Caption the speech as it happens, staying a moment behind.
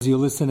As you're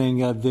listening,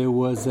 there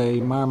was a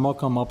Mar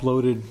Mokam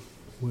uploaded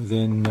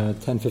within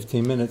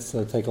 10-15 minutes,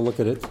 so take a look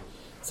at it.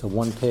 It's a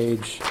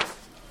one-page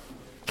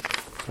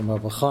from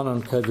Rabbi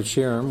Chanan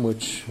Convicts,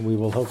 which we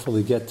will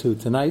hopefully get to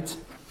tonight.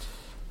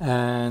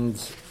 And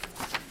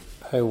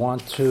I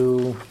want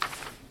to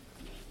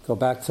go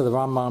back to the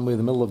Rambam we're in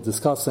the middle of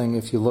discussing.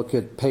 If you look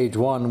at page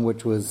 1,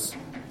 which was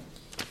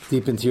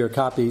deep into your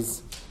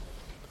copies,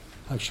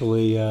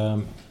 actually,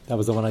 that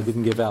was the one I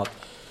didn't give out.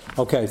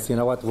 Okay, so you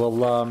know what?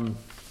 We'll...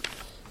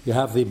 You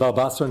have the Bal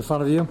Basra in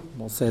front of you.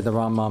 We'll say the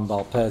Rambam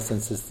Bal Peh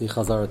since it's the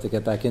Chazara to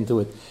get back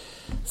into it.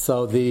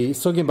 So the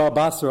Sugim Bal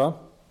Basra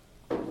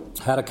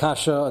had a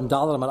kasha and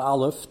Dalet and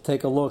Aleph.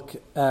 Take a look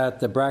at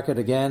the bracket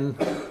again,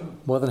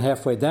 more than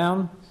halfway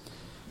down,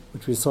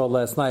 which we saw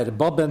last night.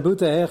 Bab Ben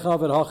Buta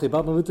Hechav et Hachi.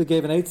 Bab Ben Buta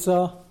gave an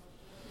Eitzah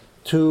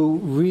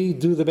to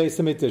redo the Beis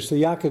HaMikdash. So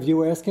Yaakov, you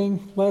were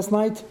asking last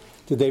night,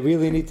 did they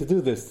really need to do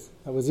this?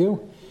 That was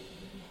you?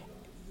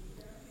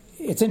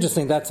 It's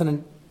interesting. That's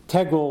an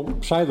integral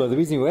shayla. The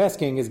reason you were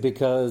asking is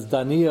because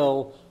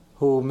Daniel,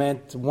 who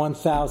meant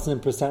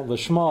 1,000%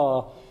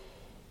 lishma,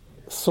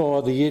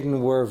 saw the Yidden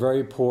were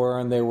very poor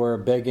and they were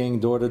begging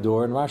door to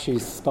door, and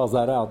Rashi spells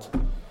that out.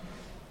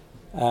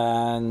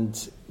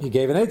 And he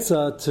gave an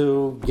eitzah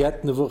to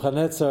get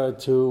Nebuchadnezzar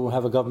to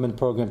have a government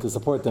program to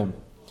support them.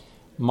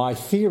 My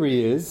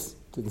theory is,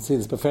 didn't see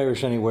this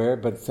beferish anywhere,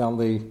 but it's the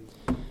only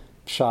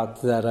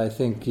shot that I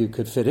think you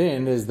could fit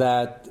in, is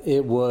that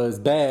it was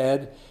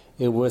bad.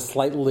 It was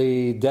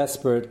slightly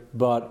desperate,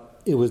 but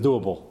it was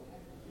doable.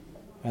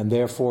 And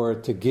therefore,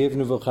 to give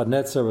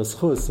Nebuchadnezzar a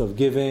schus of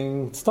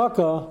giving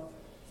tzedakah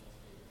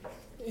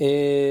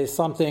is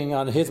something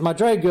on his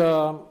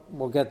madrega.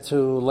 We'll get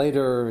to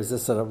later. Is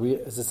this an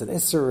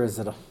isser? Is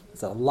it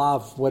a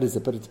lav? What is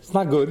it? But it's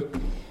not good.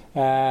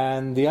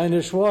 And the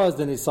einish was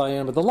the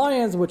Nisayan with the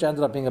lions, which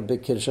ended up being a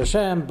big Kiddush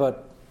Hashem,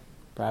 but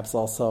perhaps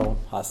also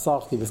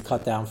Hasach, he was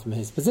cut down from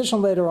his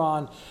position later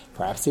on.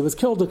 Perhaps he was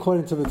killed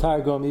according to the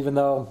Targum, even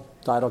though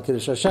died on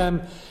Kiddush Hashem.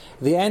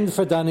 The end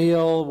for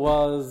Daniel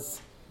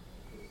was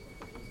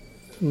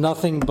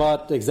nothing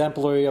but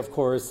exemplary, of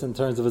course, in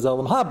terms of his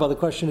Olam Haba. The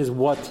question is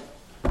what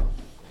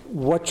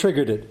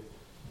triggered it?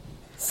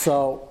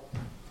 So,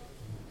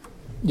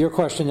 your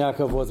question,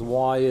 Yaakov, was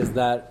why is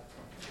that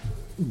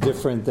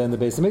different than the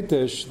Beis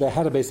HaMikdash? They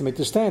had a Beis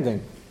HaMikdash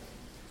standing.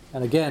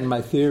 And again,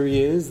 my theory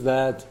is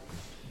that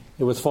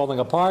it was falling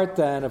apart,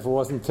 and if it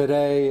wasn't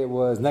today, it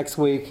was next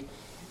week,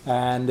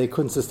 and they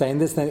couldn't sustain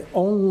this. And the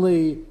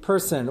only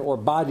person or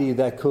body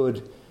that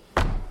could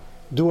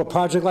do a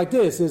project like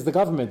this is the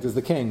government, is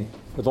the king,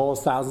 with all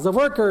his thousands of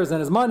workers and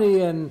his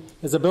money and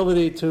his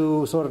ability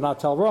to sort of not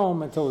tell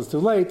Rome until it's too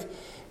late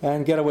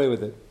and get away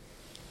with it.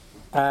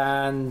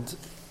 And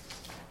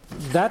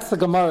that's the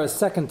Gemara's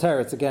second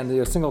teretz. Again,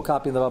 your single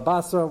copy of the Bal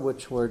Basra,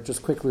 which we're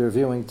just quickly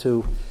reviewing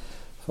to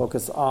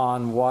focus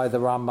on why the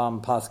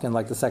Rambam paskin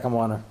like the second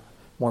one, or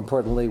more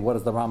importantly, what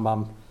is the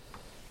Rambam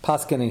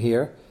paskining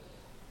here?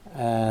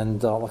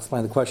 And I'll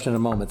explain the question in a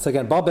moment. So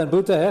again, Bal Ben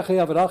Buta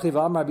Hechi Avadachi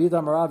V'Amar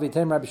B'Yidam Maravi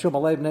Tem Rabbi Shum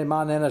Alev Bnei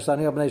Man Enesh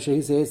Daniel Bnei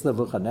Shehisi Eitz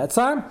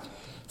Nebuchadnezzar.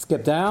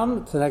 Skip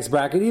down to the next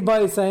bracket.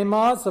 Ibai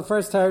Seimas. The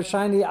first teretz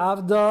Shiny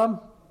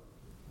Avda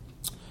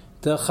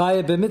the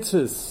Chayev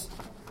b'mitzvahs.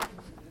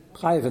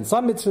 Chayev in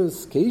some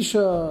mitzvahs,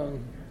 Keisha,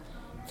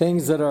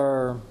 things that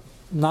are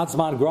not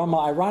Zman Grama.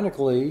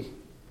 Ironically,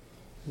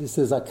 this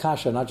is a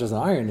kasha, not just an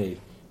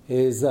irony.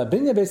 Is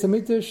Binya Beis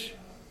HaMikdash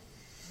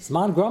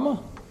Zman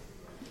Grama?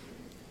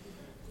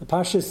 The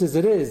Pasha says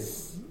it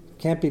is.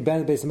 Can't be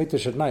Ben Beis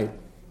HaMikdash at night.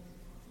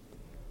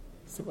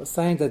 So we're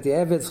saying that the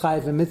Evetz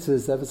Chayev in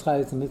mitzvahs, Evetz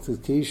Chayev in mitzvahs,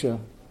 Keisha,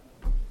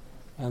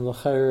 and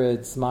L'cher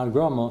it's Zman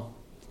Grama.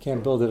 You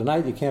can't build it at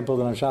night, you can't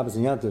build it on Shabbos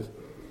and Yantiv.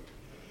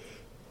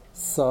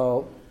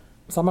 So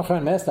some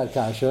Achron asked that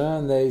kasha,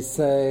 and they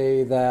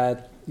say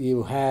that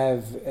you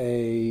have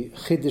a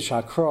Chiddush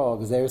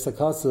HaKrog, Zeres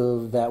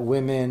HaKasuv, that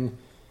women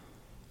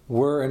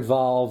were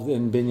involved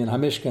in Binyan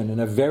HaMishkan in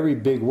a very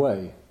big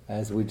way,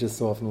 as we just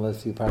saw from the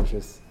last few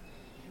parashas.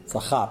 It's a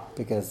chap,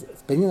 because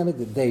Binyan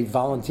HaMishkan, they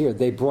volunteered,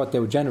 they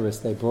were generous,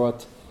 they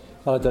brought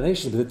a lot of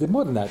donations, but they did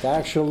more than that. They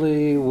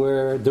actually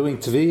were doing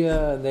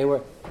Tviyah, and they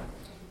were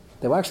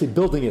actually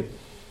building it.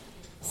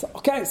 So,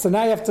 okay, so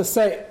now you have to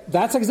say,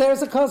 that's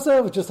Zeres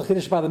HaKasuv, just a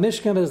Chiddush by the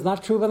Mishkan, but it's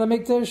not true by the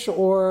Mikdash,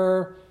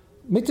 or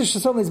Mikdash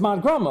is certainly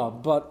Zman Grama,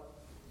 but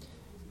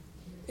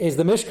is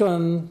the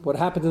Mishkan, what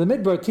happened in the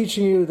Midbar,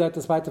 teaching you that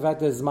despite the fact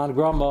that it's Zman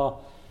Grama,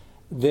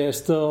 they're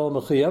still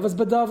Mechiyavas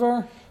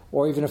B'davar,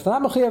 or even if they're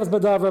not Mechiyavas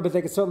B'davar, but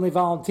they could certainly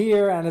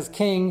volunteer, and as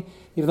king,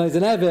 even though he's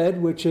an Eved,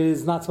 which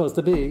is not supposed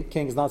to be,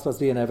 king is not supposed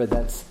to be an Eved,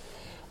 that's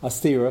a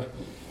stira.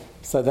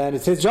 So then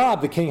it's his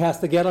job. The king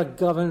has to get a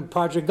government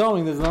project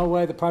going. There's no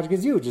way, the project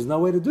is huge. There's no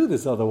way to do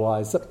this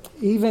otherwise. So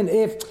even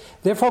if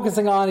they're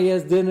focusing on he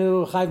has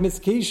Dinu, Chayv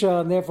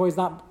Mitzkisha, and therefore he's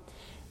not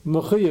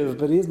Mechuyev,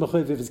 but he is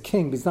Mechuyev if he's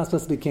king, but he's not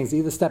supposed to be king. So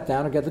either step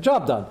down or get the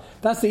job done.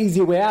 That's the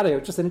easier way out of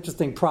here. Just an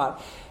interesting prot.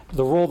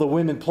 The role the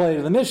women played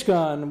in the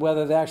Mishkan,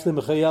 whether they're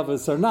actually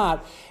Mechuyevas or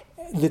not.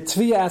 The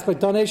Tviyah aspect,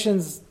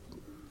 donations,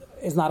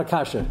 is not a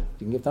kasha.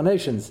 You can give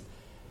donations.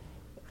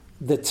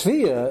 the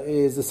tefillah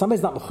is if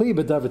somebody's not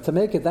mechuyev b'davar to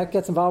make it, that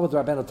gets involved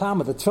with Rabbeinu Tam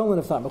with the tefillin.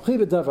 If not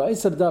mechuyev b'davar,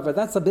 isab b'davar,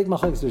 that's a big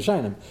machlokes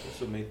rishonim.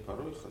 Also made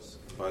parochas.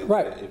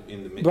 Right.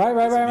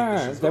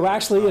 They were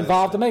actually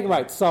involved to make it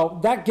right. So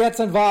that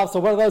gets involved. So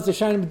what do those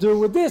rishonim do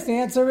with this? The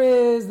answer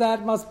is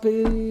that must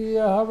be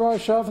a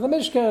harasha for the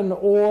Mishkan,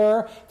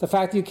 or the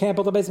fact that you can't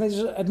build a base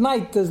at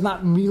night does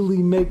not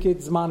really make it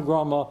Zman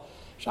Groma.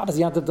 Shabbos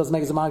Yantiv doesn't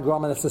make it Zman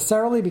Groma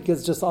necessarily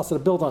because just also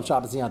to build on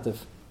Shabbos Yantiv,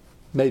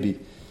 maybe.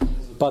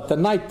 But the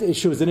night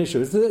issue is an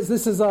issue.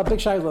 This is a big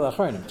shayla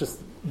l'achronim. Just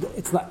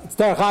it's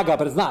derech haga,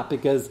 but it's not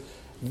because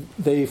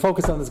they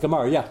focus on this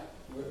Gemara. Yeah.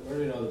 Where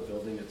do you know the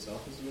building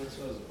itself is a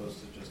mitzvah as opposed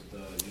to just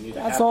you need?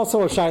 That's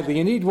also a shayla.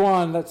 You need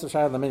one. That's a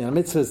shayla. The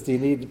mitzvahs. Do you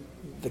need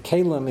the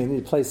kalim? You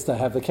need a place to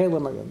have the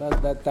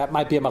kalim. That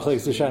might be a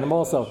machlokes rishonim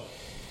also.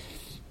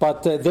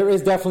 But there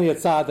is definitely a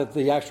tzad that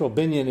the actual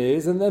binyan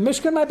is, and the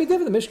Mishkan might be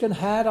different. The Mishkan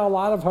had a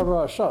lot of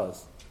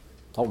harashas.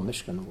 The whole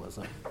Mishkan was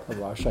a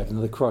harasha, even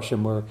though the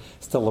Kroshim were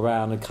still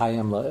around and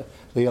Kayim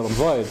Le'olam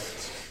Void.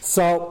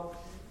 So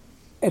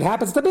it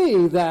happens to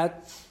be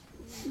that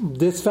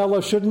this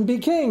fellow shouldn't be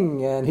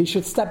king, and he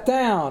should step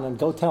down and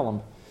go tell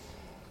him.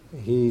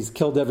 He's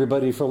killed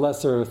everybody for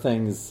lesser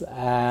things,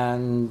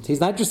 and he's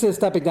not interested in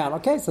stepping down.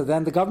 Okay, so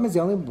then the government's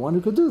the only one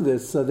who could do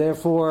this, so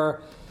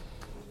therefore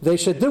they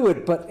should do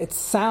it. But it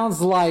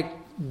sounds like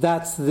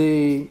that's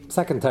the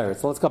second teretz.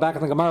 So let's go back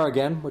in the Gemara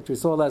again, which we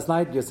saw last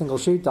night, your single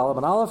sheet, Dalab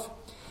and Aleph.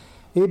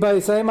 So it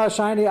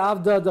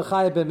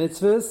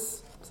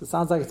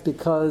sounds like it's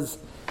because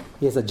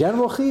he has a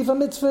general chiv of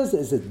mitzvahs.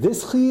 Is it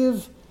this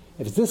chiv?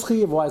 If it's this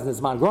chiv, why isn't it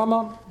Zman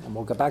Groma? And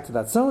we'll get back to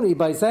that soon. Shiny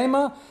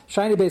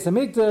Beis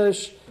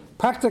Hamikdash.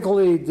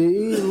 Practically,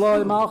 the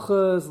lo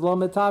malchus lo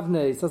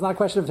metavne. So it's not a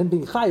question of him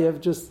being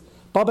chayiv. Just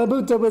Baba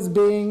Buta was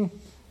being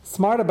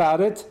smart about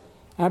it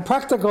and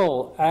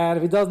practical. And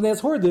if he doesn't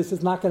ask for this,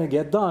 it's not going to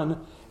get done.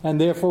 And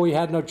therefore, he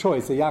had no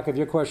choice. So Yaakov,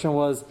 your question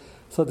was: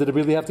 so did it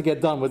really have to get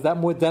done? Was that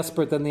more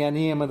desperate than the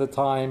Aniyim of the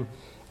time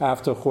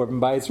after Churban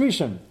Bayis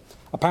Rishon?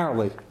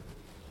 Apparently,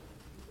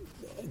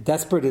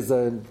 desperate is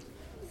a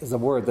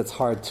word that's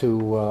hard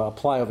to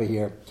apply over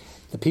here.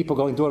 The people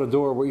going door to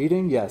door were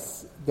eating,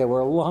 yes. They were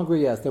a little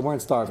hungry, yes. They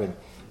weren't starving.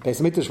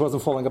 Beis Hamikdash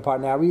wasn't falling apart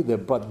now either,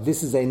 but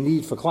this is a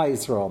need for Klal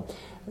Yisrael.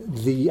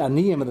 The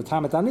Aniyim at the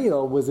time of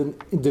Daniel was an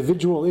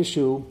individual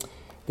issue.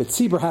 The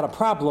Tzibur had a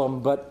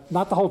problem, but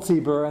not the whole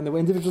Tzibur, and there were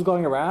individuals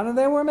going around, and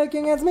they were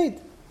making ends meet.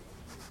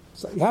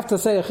 So you have to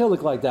say a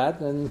chilik like that,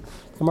 and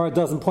Gemara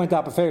doesn't point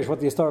out beferish what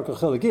the historical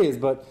chilik is,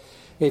 but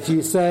if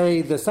you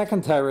say the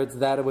second teretz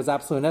that it was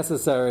absolutely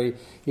necessary,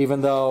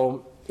 even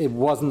though it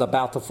wasn't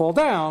about to fall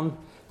down,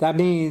 that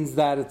means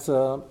that it's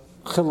a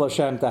chil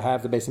Hashem to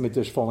have the Beis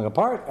Hamikdash falling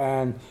apart,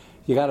 and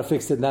you got to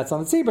fix it, and that's on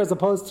the tzibur, as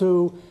opposed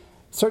to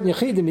certain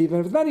yechidim, even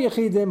if it's many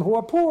yechidim who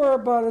are poor,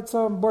 but it's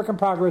a work in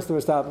progress. They're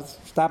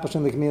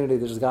establishing the community.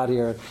 They just got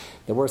here.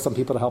 There were some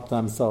people to help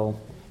them, so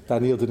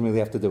Daniel didn't really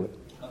have to do it,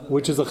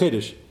 which is a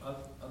chiddush.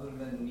 Other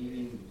than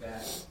needing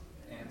that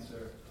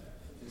answer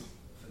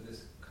for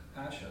this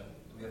kasha,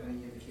 do we have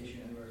any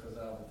indication anywhere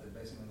Chazal that the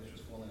Beis Hamikdash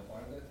was falling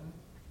apart at that time?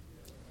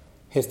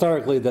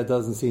 Historically, that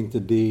doesn't seem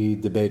to be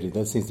debated.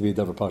 That seems to be a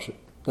davar pashut.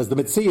 As the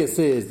Metzias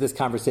is, this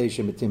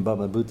conversation between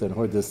Baba Buta and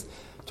Hordis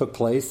took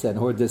place, and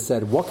Hordis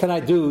said, what can I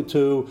do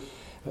to...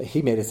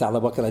 He made it sound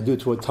like, what can I do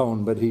to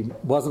atone? But he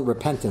wasn't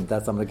repentant.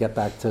 That's, I'm going to get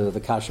back to the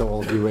kasha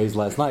all of you raised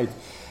last night.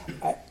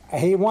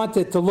 He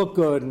wanted to look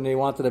good, and he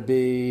wanted to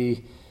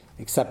be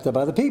accepted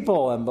by the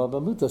people, and Baba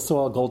Buta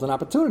saw a golden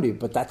opportunity.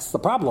 But that's the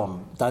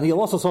problem. Daniel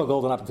also saw a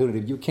golden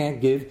opportunity. You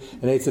can't give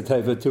an Eitzah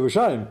Teva to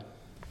Rishayim.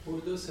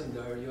 Hordis and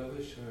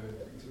Daryavish are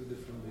two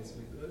different Beis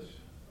Hamikdash?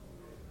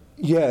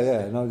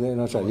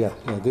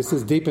 Yeah. This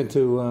is deep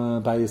into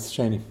Bayis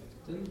Sheni.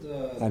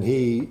 And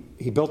he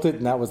built it,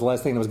 and that was the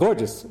last thing. It was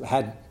gorgeous. It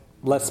had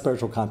less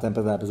spiritual content,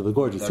 but that was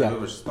gorgeous.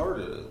 Daryavish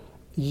started it.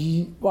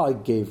 He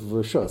gave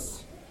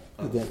Rishus.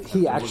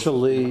 He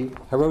actually,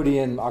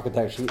 Herodian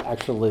architecture, he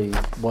actually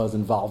was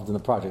involved in the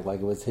project. Like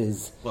it was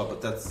his... Well,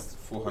 but that's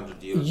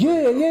 400 years.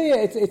 Yeah.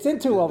 It's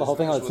into the whole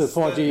thing. It's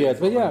 400 years.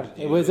 But yeah,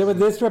 it was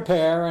this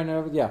repair, and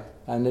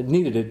and it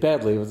needed it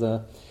badly.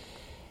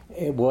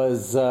 It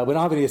was we don't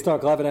have any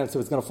historical evidence it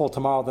was going to fall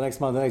tomorrow, the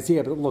next month, the next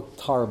year, but it looked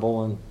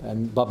horrible,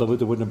 and Baba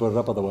Buddha wouldn't have brought it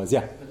up otherwise.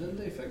 Yeah. But didn't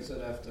they fix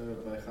it after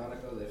by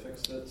Hanukkah? They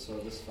fixed it, so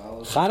this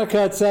follows.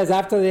 Hanukkah, it says,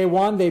 after they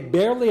won, they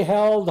barely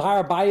held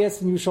Har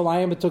Bayis in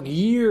Yerushalayim. It took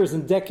years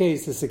and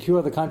decades to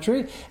secure the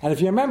country. And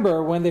if you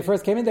remember, when they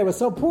first came in, they were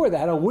so poor they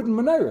had a wooden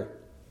menorah.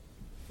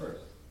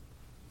 First.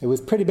 It was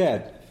pretty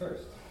bad.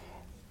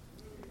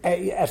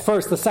 At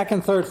first, the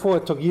second, third,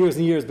 fourth took years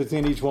and years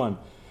between each one.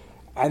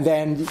 And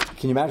then,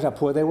 can you imagine how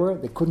poor they were?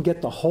 They couldn't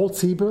get the whole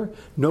tzibur.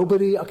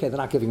 Nobody, okay, they're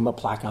not giving them a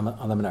plaque on the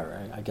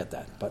menorah. I get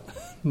that. But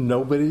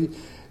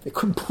they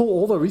couldn't pull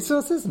all the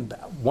resources in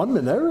one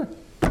menorah?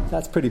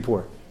 That's pretty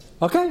poor.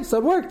 Okay, so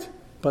it worked.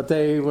 But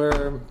they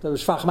were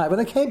shvachmai. When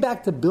they came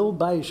back to build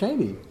Bayis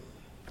Sheni,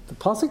 the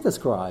pasuk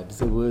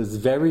describes it was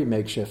very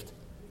makeshift.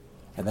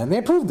 And then they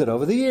improved it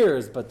over the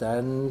years. But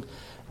then,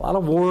 a lot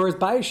of wars.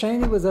 Bayis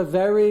Sheni was a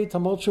very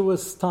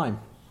tumultuous time.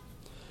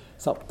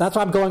 So that's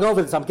why I'm going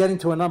over this. I'm getting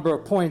to a number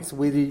of points.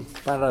 We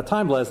ran out of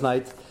time last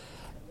night.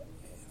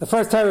 The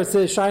first terrorist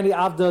is Shiny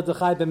Avda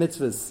Dechai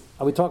b'mitzvahs.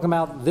 Are we talking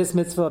about this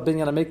mitzvah being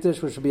in a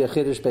mikdash, which would be a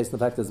chiddush based on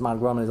the fact that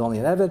Zman Grumman is only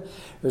an Eved?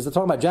 Or is it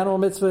talking about general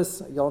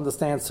mitzvahs? You'll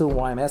understand soon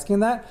why I'm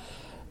asking that.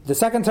 The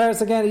second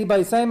terrorist again,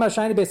 Ibay Sema,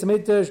 Shiny Beis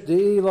Hamikdash,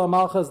 Di lo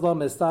Malchus lo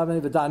Mistavni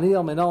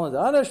v'Daniel Minol and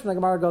Anish. The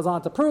Gemara goes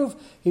on to prove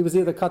he was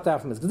either cut down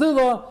from his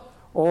Gedula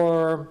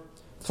or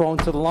thrown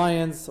to the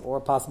lions, or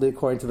possibly,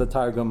 according to the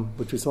Targum,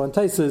 which we saw in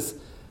Taisus,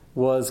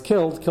 was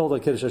killed a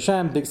Kiddush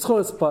Hashem, big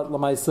schus, but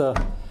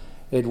Lamaisa,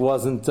 it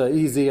wasn't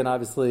easy and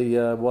obviously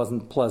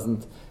wasn't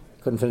pleasant.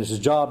 Couldn't finish his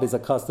job. He's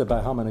accosted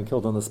by Haman and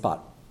killed on the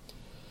spot.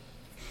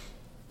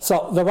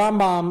 So the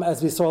Rambam,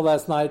 as we saw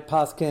last night,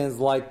 Paskins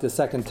like the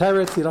second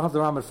teretz. You don't have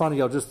the Rambam in front of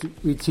you. I'll just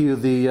read to you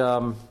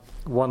the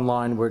one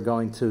line we're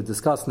going to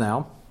discuss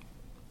now.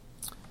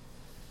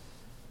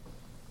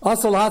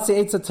 Asal hatzi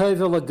eitza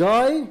teva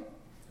l'goy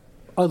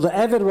or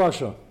le'eved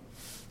Rasha.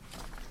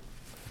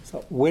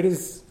 So where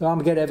does the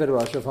Rambam get Eved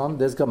Rasha from?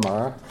 There's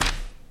Gemara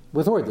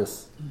with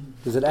Ordis.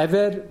 Is it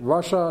Eved,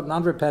 Rasha,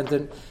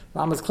 non-repentant?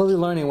 Rambam is clearly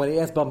learning when he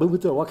asked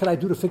Bambubuta, what can I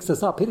do to fix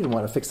this up? He didn't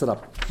want to fix it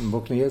up.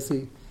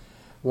 He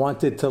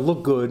wanted to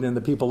look good, and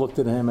the people looked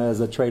at him as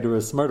a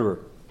traitorous murderer.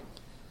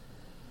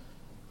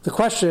 The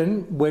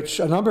question, which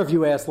a number of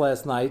you asked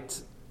last night,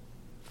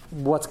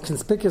 what's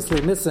conspicuously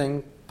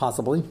missing,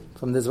 possibly,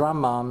 from this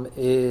Rambam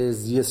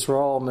is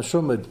Yisrael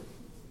Meshumad.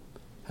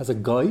 Has a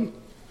guy,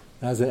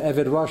 has an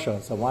Eved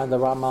Rasha. So why did the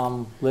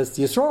Rambam list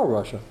Yisrael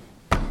Rasha?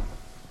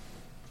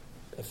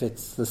 If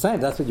it's the same,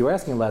 that's what you were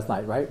asking last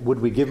night, right?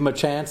 Would we give him a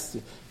chance?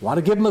 You want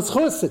to give him a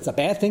schus? It's a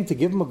bad thing to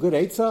give him a good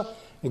eitzah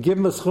and give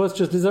him a schus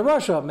just as a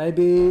Rasha.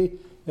 Maybe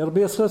it'll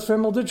be a schus for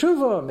him to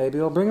tshuva. Maybe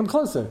it'll bring him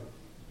closer.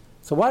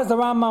 So why does the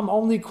Rambam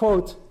only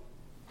quote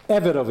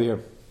Eved over here?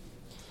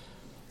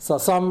 So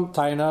some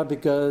Taina,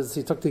 because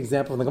he took the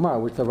example of the Gemara,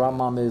 which the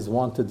Rambam is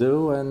wont to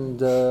do, and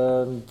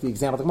the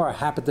example of the Gemara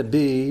happened to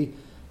be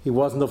he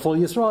wasn't a full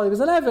Yisrael, he was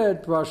an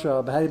Eved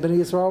Rasha. But had he been a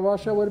Yisrael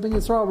Rasha, it would have been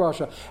Yisrael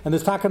Rasha. And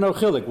there's taka no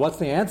chilik. What's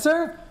the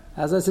answer?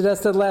 As I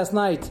suggested last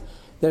night,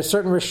 there's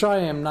certain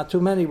Rishayim, not too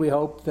many we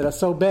hope, that are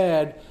so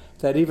bad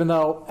that even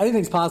though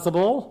anything's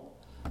possible,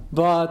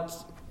 but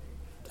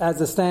as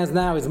it stands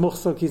now, he's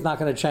muchsuk, he's not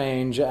going to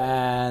change,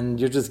 and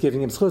you're just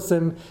giving him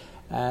schusim,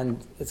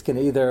 and it's going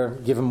to either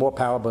give him more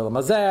power by the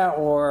mazeh,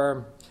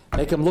 or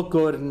make him look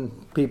good,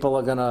 and people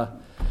are going to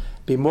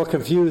be more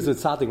confused with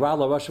Tzaddik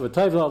Rala, Rasha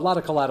V'Toiva, a lot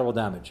of collateral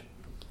damage.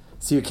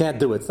 So you can't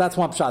do it. So that's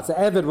one pshat. So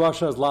Eved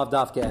Rasha is Lav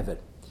Dafke Eved.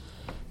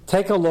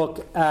 Take a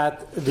look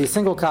at the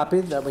single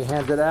copy that we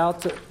handed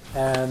out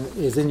and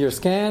is in your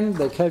scan,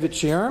 the Kevit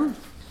Shirim.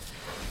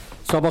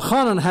 So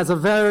Bachanan has a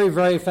very,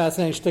 very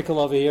fascinating shtickle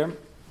over here.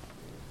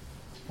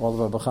 All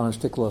of our Bachanan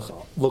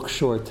shtickle look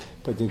short,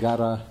 but you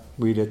gotta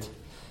read it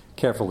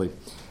carefully.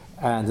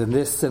 And in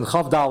this, in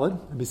Chav Daled,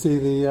 let me see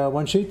the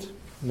one sheet.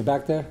 In the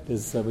back there,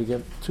 we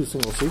get two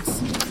single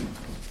sheets.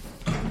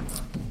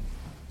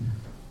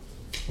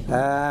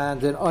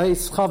 And in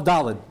Ois Chav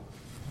Daled.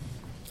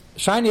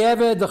 Shiny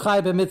Eved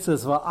Dechai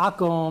b'mitzvahs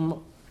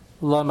v'akom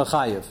lo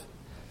mechayev.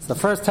 So the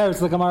first teretz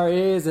of the Gemara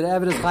is that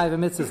Eved is Chai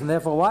b'mitzvahs, and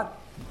therefore what?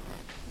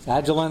 So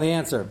how'd you learn the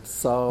answer?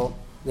 So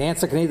the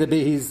answer can either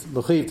be he's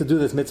mechayev to do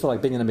this mitzvah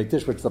like being in a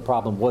mikdash, which the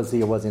problem was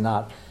he or was he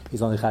not.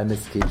 He's only Chai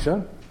mitzvah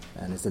kisha,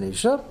 and it's an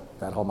isha,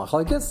 that whole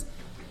machlekes.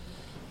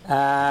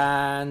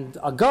 And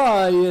a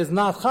guy is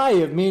not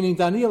chayiv, meaning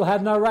Daniel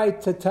had no right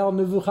to tell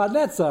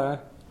Nebuchadnezzar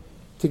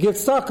to give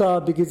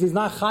tzedakah because he's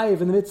not chayiv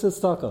in the mitzvah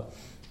tzedakah.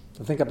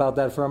 So think about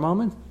that for a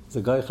moment. Is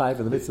a guy chayiv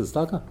in the mitzvah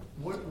tzedakah?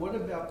 What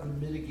about the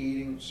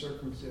mitigating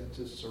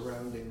circumstances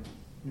surrounding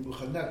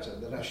Nebuchadnezzar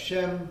that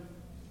Hashem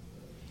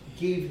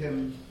gave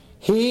him?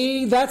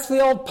 That's the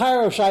old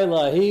Paro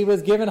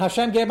Shaila.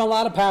 Hashem gave him a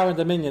lot of power and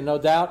dominion, no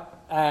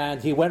doubt,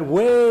 and he went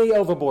way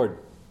overboard.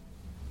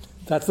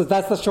 That's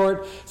the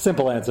short,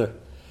 simple answer.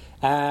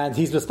 And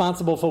he's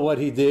responsible for what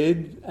he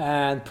did.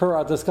 And per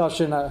our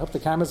discussion, I hope the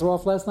cameras were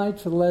off last night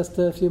for the last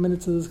few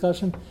minutes of the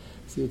discussion.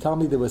 So you tell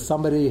me there was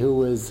somebody who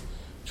was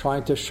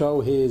trying to show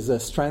his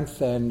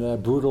strength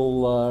and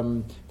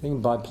brutal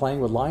thing by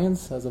playing with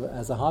lions as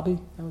a hobby.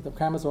 The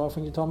cameras were off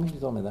when you told me? You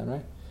told me that,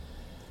 right?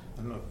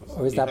 I don't know.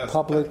 Or is that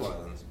public?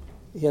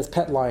 He has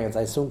pet lions.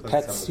 I assume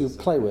pets you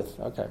play with.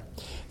 Okay.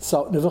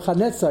 So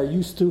Nebuchadnezzar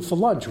used to, for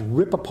lunch,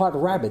 rip apart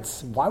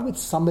rabbits. Why would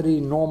somebody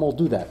normal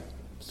do that?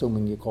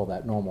 Assuming you call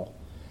that normal.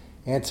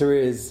 Answer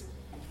is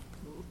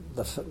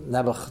the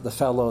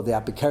fellow, the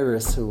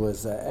Apicaris, who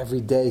was every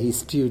day he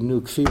spewed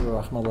new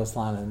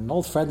kfir, and an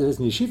old friend of his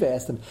in yeshiva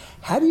asked him,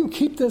 how do you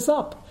keep this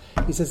up?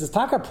 He says, it's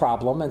not a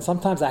problem, and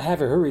sometimes I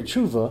have a hurry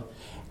tshuva,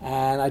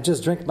 and I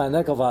just drink my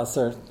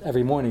negelwasser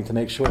every morning to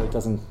make sure it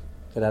doesn't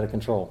get out of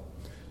control.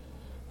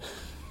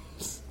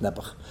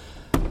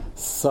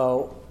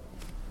 So,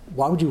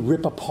 why would you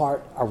rip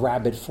apart a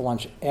rabbit for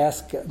lunch?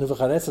 Ask,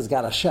 Nebuchadnezzar's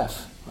got a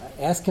chef.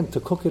 Ask him to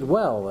cook it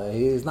well.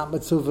 He's not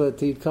mitzvah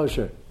to eat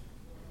kosher.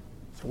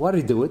 So why did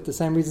he do it? The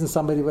same reason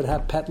somebody would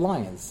have pet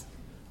lions.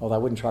 Although I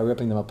wouldn't try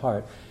ripping them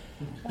apart.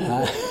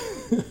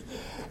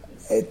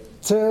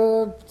 To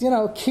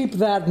to, keep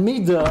that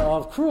midah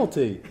of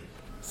cruelty.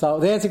 So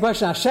the answer to the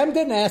question, Hashem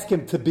didn't ask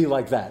him to be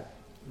like that.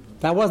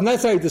 That wasn't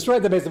necessary. He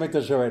destroyed the Beis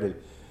HaMikdash already.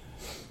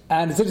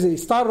 And it's interesting, he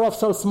started off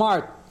so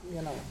smart,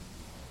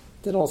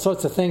 did all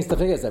sorts of things to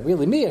figure that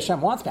really me,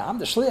 Hashem wants me, I'm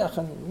the shliach,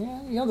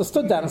 and he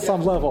understood that on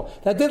some level.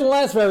 That didn't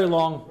last very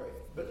long. Right.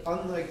 But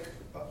unlike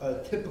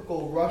a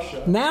typical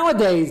Russia,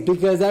 nowadays,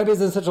 because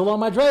everybody's in such a low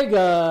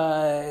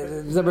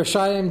madrega, the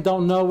Rishayim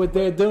don't know what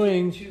they're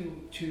doing.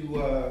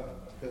 To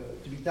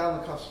be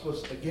down the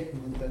Kafspus again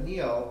in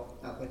Daniel,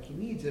 not like he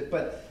needs it,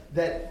 but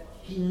that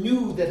he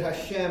knew that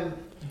Hashem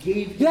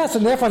gave him. Yes,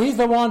 and therefore he's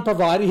the one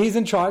providing, he's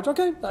in charge.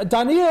 Okay,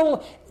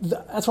 Daniel,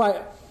 that's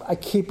why I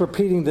keep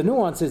repeating the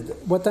nuances.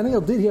 What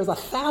Daniel did here was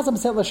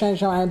 1,000% l'shem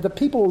shamayim. The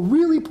people were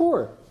really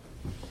poor.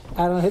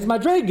 And on his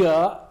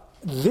madrega,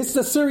 this is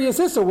a serious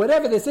issur.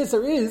 Whatever this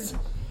issur is,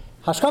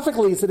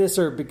 hashkafically it's an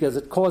issur because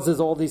it causes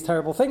all these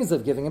terrible things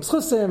of giving him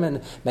schusim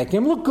and making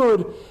him look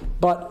good.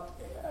 But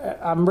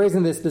I'm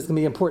raising this is going to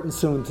be important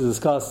soon to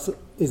discuss,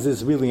 is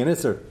this really an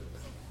issur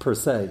per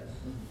se?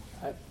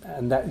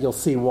 And that you'll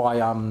see why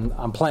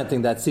I'm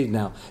planting that seed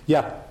now.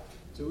 Yeah?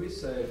 Do we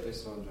say,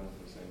 based on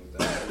Jonathan's saying,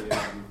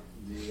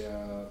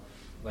 that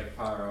like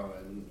Paro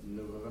and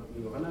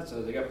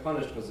Nebuchadnezzar, they got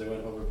punished because they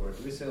went overboard?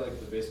 Do we say like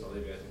the Beis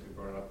Halevi, I think we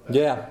brought it up.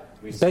 Yeah.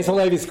 Beis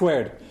Halevi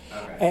squared.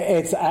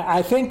 Okay.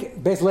 I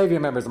think Beis Halevi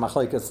remembers the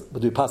Machlekes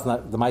would do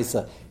Pasna the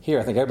Maisa. Here,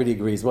 I think everybody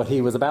agrees. What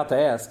he was about to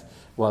ask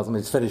was, let me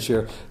just finish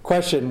here.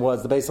 Question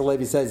was, the Beis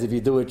Halevi says if you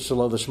do it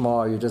Shalom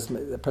L'Shma, you just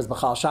Pres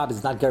Machal Shabbos,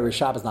 it's not Geri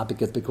Shabbos, not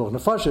because Bikuch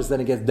Nefashis, then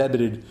it gets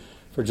debited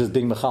for just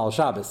being Machal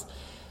Shabbos.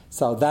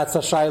 So that's a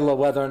shayla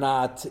whether or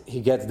not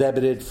he gets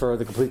debited for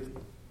the complete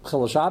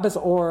Chil Shabbos,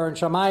 or in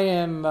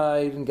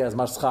Shamayim, he didn't get as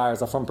much schar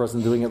as a from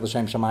person doing it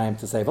L'Shem Shamayim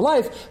to save a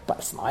life, but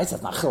it's nice,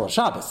 it's not Chil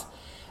Shabbos.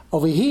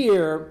 Over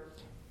here,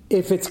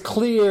 if it's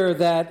clear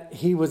that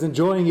he was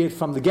enjoying it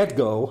from the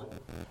get-go,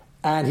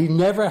 and he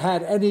never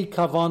had any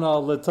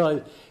kavanah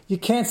l'tay, you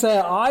can't say,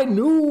 I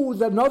knew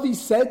that Navi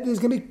said there's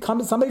going to be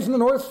coming somebody from the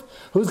north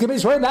who's going to be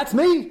destroyed, that's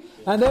me.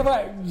 And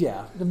therefore,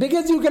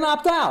 because you can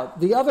opt out.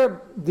 The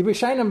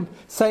Rishonim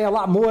say a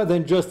lot more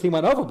than just he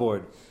went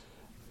overboard.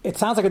 It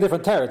sounds like a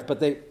different teretz, but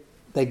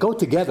they go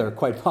together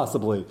quite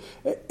possibly.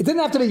 It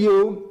didn't have to be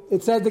you.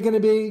 It said they're going to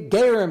be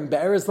Gerim,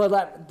 Be'eres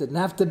Ladat. It didn't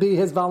have to be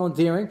his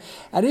volunteering.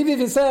 And even if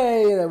you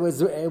say it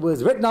was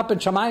written up in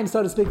Shamayim,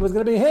 so to speak, it was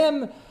going to be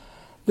him,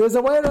 there's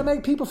a way to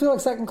make people feel like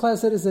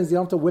second-class citizens. You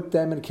don't have to whip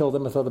them and kill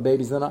them and throw the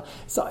babies in.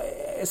 So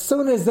as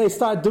soon as they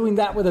start doing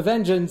that with a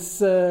vengeance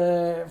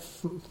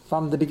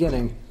from the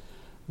beginning,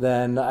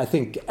 then I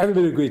think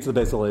everybody agreed to the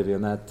Beis Halevi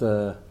in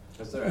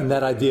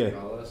that idea.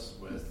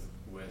 With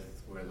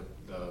where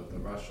the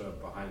Russia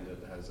behind it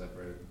has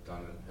ever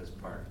done his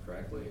part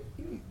correctly?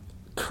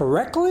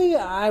 Correctly?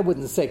 I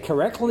wouldn't say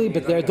correctly,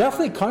 but there are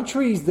definitely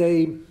countries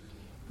they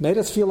made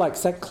us feel like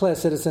second-class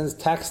citizens,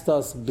 taxed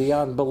us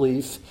beyond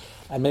belief,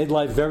 and made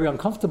life very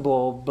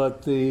uncomfortable.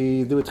 But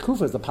the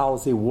Kufas, the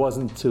policy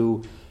wasn't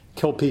to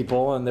kill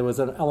people, and there was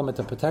an element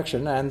of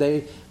protection.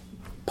 And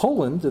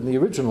Poland, in the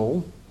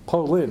original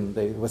Poland,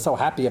 they were so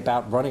happy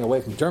about running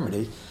away from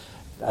Germany.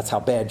 That's how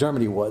bad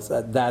Germany was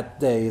that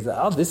day.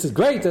 This is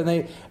great.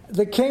 And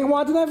the king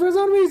wanted them for his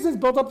own reasons,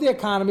 built up the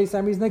economy,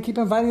 same reason they keep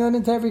inviting them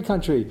into every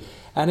country.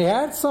 And he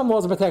had some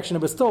laws of protection.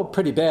 It was still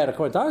pretty bad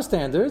according to our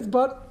standards,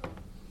 but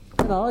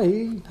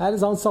he had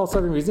his own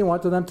self-serving reason. He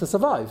wanted them to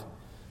survive.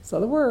 So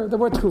there were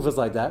tkufas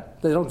like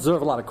that. They don't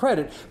deserve a lot of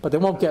credit, but they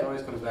won't get. It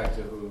always comes back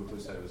to who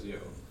said it was you.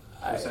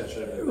 Who said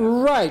should have been that.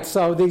 Right.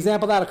 So the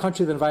example of that, a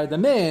country that invited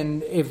them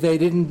in, if they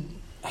didn't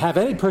have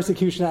any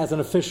persecution as an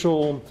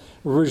official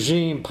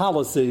regime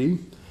policy,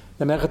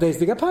 the Mechades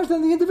to get punished,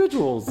 then the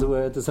individuals,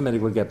 the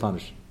Semitic, would get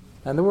punished.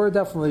 And there were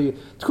definitely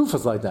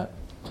tkufas like that.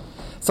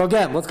 So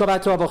again, let's go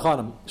back to Rabbi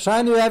Chanan.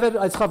 Shayni Eved,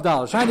 Eitzchav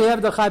Dal. Shayni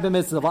Eved, the Chai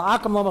b'mitzvah,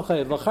 v'akam lo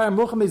mechayev, v'chayim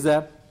ruchem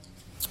mizeh,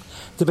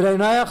 to b'nei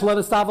noach lo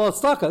nestav al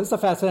tzedakah. This is a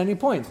fascinating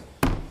point.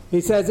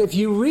 He says, if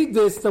you read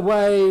this the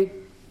way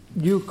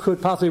you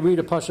could possibly read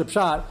a Pashup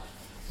Pshat,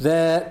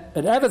 that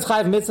an Eved's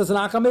chayiv mitzvahs and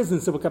akam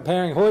isn't. So we're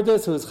comparing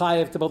Hordis, who is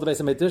chayiv to build a Beis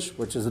HaMikdash,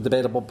 which is a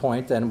debatable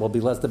point, and will be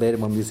less debated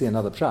when we see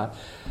another Pshat,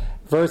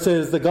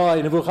 versus the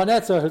guy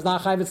Nebuchadnezzar, who's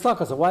not chayiv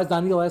tzedakah. So why is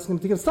Daniel asking him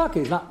to give tzedakah?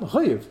 He's not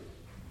mechayiv.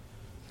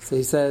 So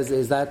he says,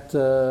 is that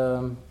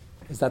the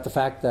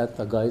fact that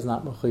a guy is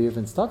not mechayiv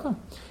in tzedakah?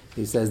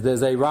 He says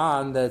there's a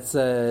Ran that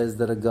says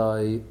that a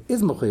guy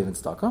is mechayiv in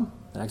tzedakah.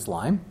 The next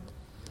line.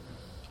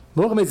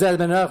 Muhammad said,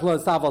 "Ben Erchlo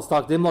Staval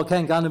Stock. Dimlo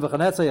Ken Ganu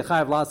B'Chanetza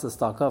Yechayev Lasa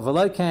Staka.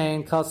 V'Lo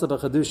Ken Kasa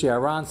B'Chadushi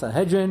Aran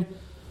Sanhedrin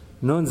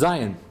Nun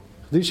Zayin.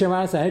 Chadushi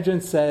Aran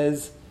Sanhedrin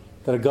says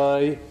that a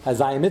guy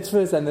has Zayin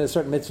mitzvahs, and there's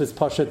certain mitzvahs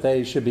Pashat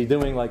they should be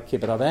doing, like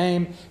keep it of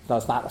aim. No,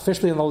 it's not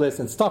officially on the list.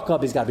 And stuck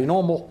up, he's got to be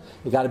normal.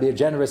 He's got to be a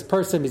generous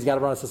person. He's got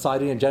to run a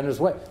society in a generous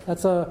way.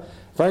 That's a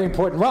very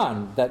important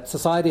run. That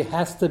society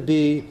has to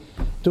be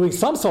doing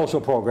some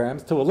social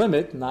programs to a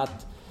limit,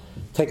 not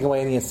taking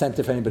away any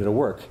incentive for anybody to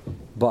work,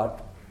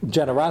 but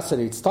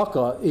generosity,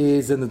 tzedakah,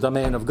 is in the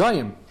domain of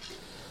Goyim.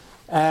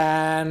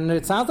 And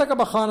it sounds like a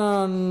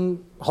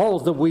Bachanan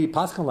holds that we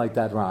paskin like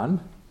that,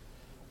 Ron.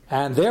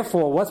 And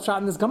therefore, what's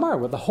shot in this Gemara?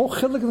 Well, the whole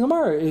chiluk of the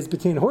Gemara is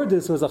between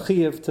Hordis was a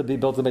chiv to be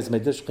built in the base of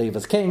Medish, chiv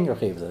as king, or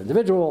chiv as an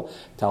individual,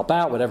 to help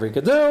out, whatever he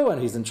could do, and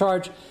he's in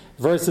charge.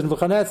 Versus in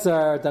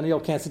Vuchanetzar,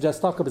 Daniel can't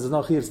suggest staka because there's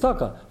no chiv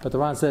staka. But the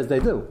Ran says they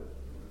do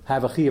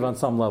have a chiv on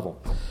some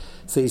level.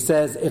 So he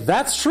says, if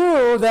that's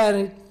true,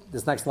 then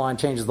this next line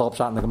changes the whole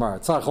shot in the Gemara.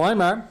 Tzach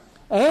Leimer,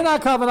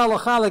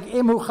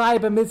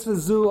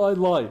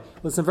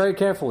 listen very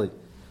carefully.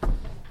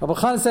 Rabbi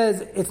Khan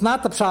says it's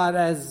not the pshat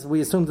as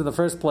we assumed in the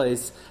first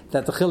place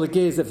that the chiluk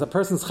is if the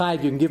person's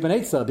chayiv you can give him an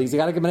eitzah because you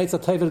got to give him an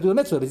eitzah taiva to do a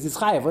mitzvah because he's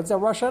chayiv. What's that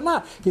Russia or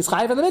not? He's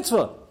chayiv in the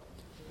mitzvah.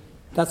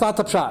 That's not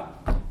the pshat.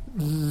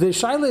 The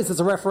shaila is, it's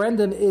a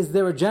referendum: is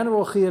there a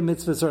general chiyuv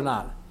mitzvahs or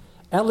not?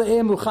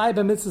 Elaim uchayiv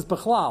b'mitzvahs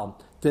b'chlal.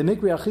 The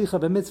mikri achicha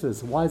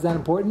b'mitzvahs. Why is that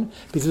important?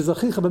 Because if there's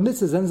a chicha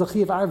b'mitzvahs, then there's a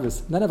chiyuv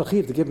arvis. Then have a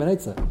chiyuv to give him an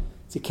eitzah. So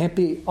you can't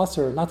be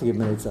usher not to give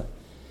him an eitzah.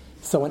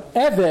 So an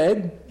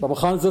Eved, Rabbi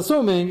Khan is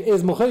assuming,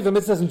 is Mechayiv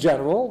mitzvahs in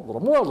general, a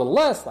little more, a little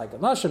less, like a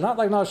Nashim, not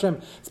like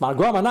Nashim, it's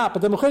Ma'agrama not,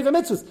 but they're Mechayiv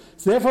mitzvahs.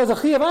 So therefore it's a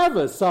Chiyav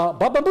Arvus. So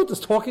Baba Mut is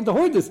talking to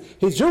Hordis.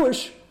 He's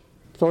Jewish,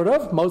 sort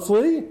of,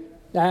 mostly,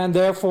 and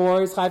therefore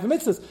he's Chayiv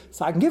mitzvahs.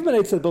 So I can give him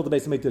an eitzah to build the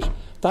base of Mikdash.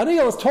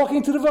 Daniel is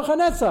talking to the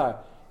Vuchanetzar.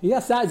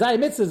 Yes, Zay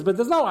mitzvahs, but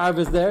there's no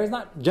Arvus there. He's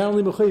not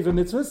generally Mechayiv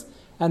mitzvahs,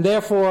 and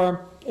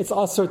therefore it's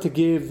also to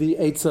give the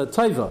eitzah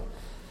taiva.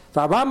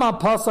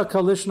 V'Rambam Pasa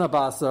Kalishna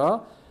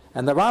Basa.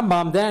 And the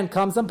Rambam then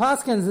comes and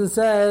paskins and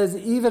says,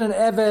 even an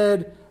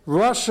Eved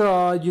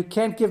Russia, you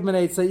can't give him an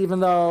eitzah, even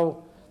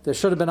though there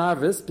should have been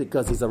Arvis,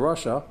 because he's a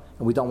Russia,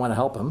 and we don't want to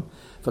help him.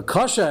 For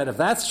Kasha, and if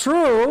that's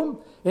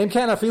true, Im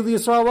can afil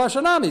Yisrael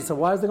Russia Nami. So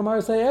why does the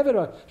Gemara say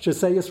Eved should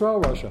say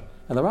Yisrael Russia?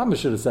 And the Rambam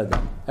should have said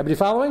that. Everybody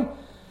following?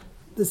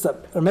 This is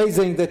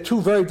amazing. They're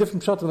two very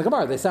different shots in the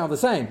Gemara. They sound the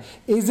same.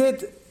 Is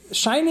it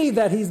shiny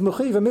that he's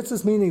mechuyev a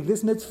mitzvah, meaning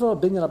this mitzvah,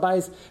 binyan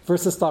abayis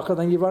versus staka,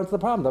 then you run into the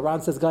problem. The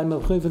Ran says, guy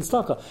mechuyev in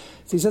staka.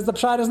 So he says the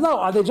pshat is no.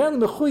 Are they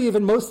generally mechuyev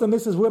in most of the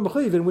mitzvahs we're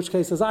mechuyev, in which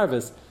case is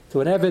arvis?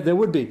 To an eved there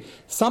would be.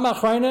 Some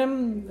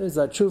achrayim, there's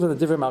a tshuva in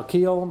the Divrei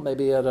Malkiel,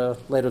 maybe at a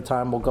later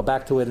time we'll go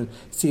back to it and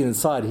see it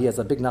inside. He has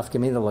a big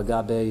nafkamina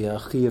lagabe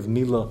chiyav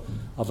mila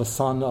of a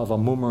son of a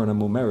mumer and a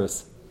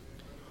mumeris.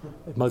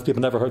 Most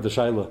people never heard the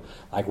shaila.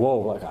 Like, whoa,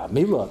 like a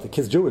mila, the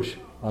kid's Jewish.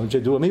 Why would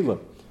you do a mila?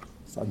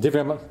 So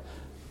Divrei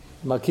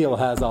Malkiel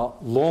has a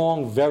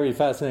long, very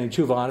fascinating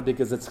tshuva on it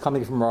because it's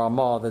coming from a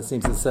Ramah that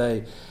seems to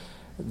say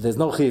there's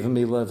no chiv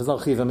mila. If there's no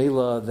chiv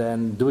mila,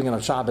 then doing it on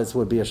Shabbos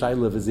would be a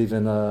shaylev. Is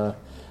even a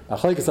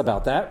chalekes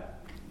about that.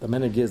 The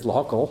minig is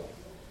lahakol.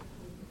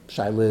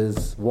 Shayla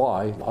is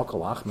why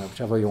lahakol achmer,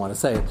 whichever you want to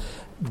say it.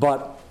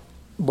 But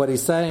what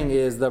he's saying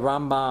is the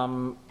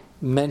Rambam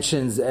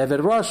mentions Eved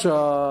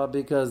Rasha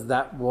because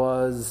that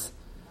was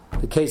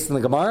the case in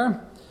the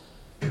Gemara,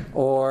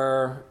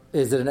 or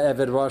is it an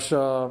Eved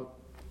Rasha?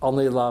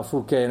 Only la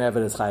fuke and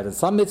Eved is chayiv in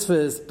some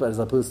mitzvahs, but as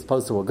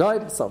opposed to a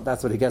guy. So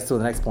that's what he gets to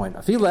in the next point.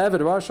 Afila Eved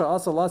Rasha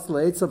also lost the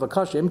eitzah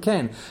v'kash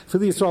imken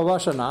fili Yisrael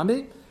Rasha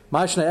nami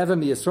ma'ashna Eved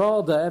mi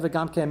Yisrael the Eved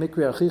gamke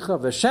mikri achicha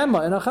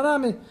v'shema in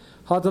achanami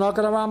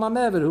hadanaka Ramam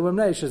Eved hu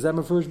emnei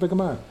shezem refush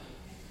b'gemar.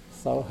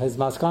 So his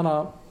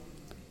maskana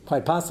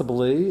quite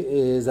possibly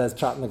is as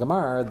pshat in the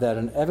Gemara that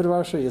an Eved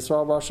Rasha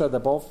Yisrael Rasha they're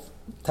both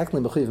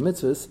technically mechuyev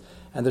mitzvahs.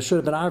 And there should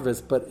have been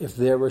arvis, but if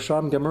they're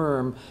Risham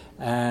Gemurim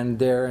and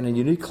they're in a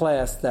unique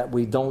class that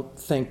we don't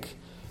think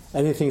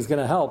anything's going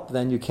to help,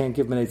 then you can't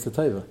give them an Eitzah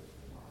Teva.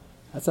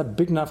 That's a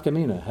big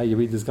nafkamina, how you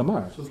read this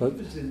Gemara. So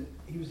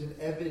he was an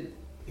Eved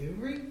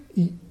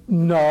Ivri?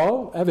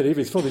 No, Eved Ivri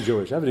is fully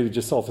Jewish. Eved Ivri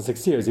just sold for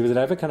 6 years. He was an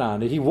Eved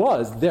Canaan. He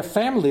was. Their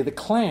family, the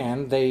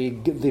clan, the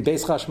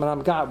Beis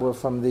Chashmanam got were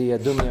from the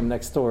Dumium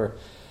next door.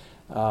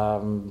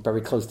 Very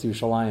close to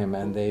Yerushalayim,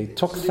 and they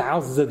took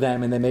thousands of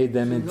them and they made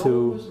them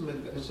into.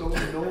 So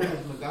no one was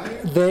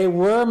Megayer? They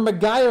were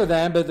Megayer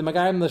then, but the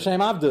Megayer L'Shem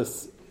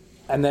Avdus,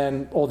 and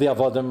then all the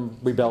Avodim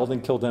rebelled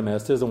and killed their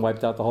masters and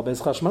wiped out the whole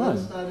Beis Chashmanayim.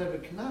 That's not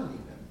Eved Kanani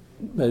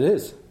then. It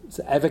is. It's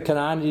Eved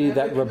Kanani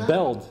that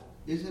rebelled.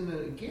 Isn't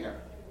a ger?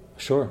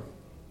 Sure.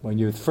 When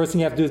the first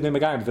thing you have to do is be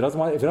Megayer. If he doesn't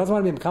want to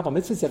be Mekapel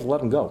Mitzvahs, you have to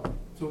let him go.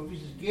 So if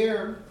he's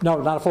ger,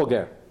 no, not a full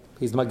ger.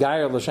 He's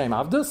Megayer L'Shem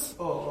Avdus,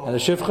 and the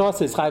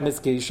Shivchos is Chai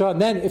Mitzkisha.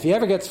 And then, if he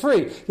ever gets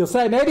free, you'll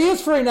say, maybe he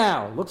is free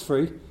now. Looks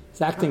free.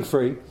 He's acting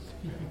free.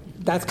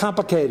 That's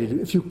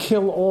complicated. If you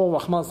kill all,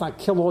 Rahman, not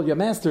kill all your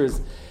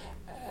masters,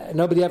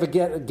 nobody ever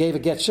gave a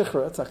get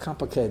Shichra. It's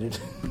complicated.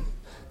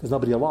 There's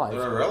nobody alive.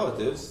 There are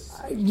relatives.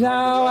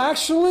 No,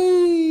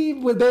 actually,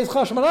 with Beis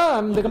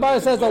Chashmanam, the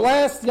Gemara says the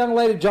last young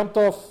lady jumped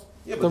off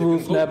the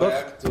roof. Go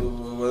back to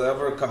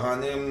whatever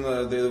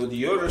Kahanim they would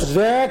Yerush.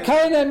 There are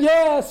Kainim,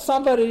 yeah,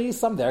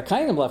 there are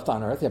Kainim left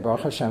on earth. Yeah,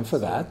 Baruch Hashem for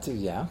that.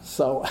 Yeah,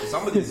 so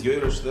somebody's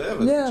Yerush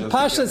there. Yeah,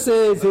 Pasha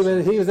says he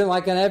was in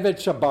like an Eved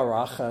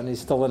Shabarach, and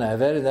he's still an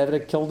Eved, and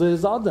Eved killed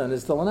his Adon, and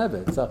is still an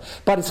Eved. So,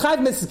 but it's Chai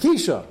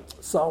Mitzkisha.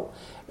 So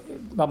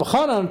Rabbi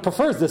Chanan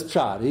prefers this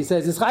pshat. He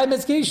says it's Chai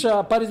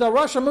Mitzkisha, but he's a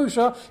Rasha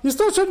Musha. You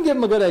still shouldn't give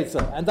him a good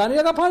eitzah, and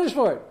Daniel got punished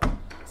for it.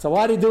 So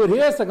why do you do it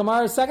here? So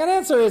Gemara's second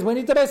answer is we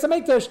need to base a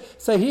mikdash.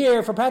 So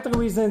here, for practical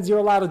reasons, you're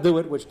allowed to do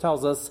it, which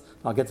tells us,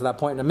 I'll get to that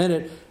point in a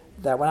minute,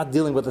 that we're not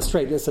dealing with a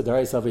straight Issa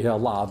D'Oraisa over here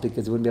allowed,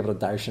 because we wouldn't be able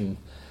to darshan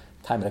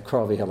time at a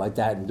crow over here like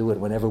that and do it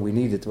whenever we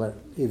need it.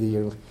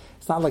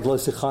 It's not like Lo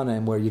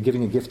Sichanim where you're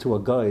giving a gift to a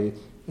guy.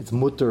 It's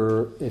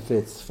mutter if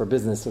it's for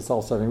business. It's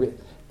all serving.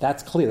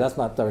 That's clear. That's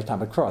not Darish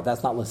time at crow.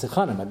 That's not Lo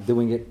Sichanim. I'm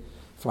doing it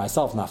for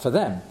myself, not for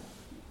them.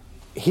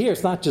 Here,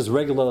 it's not just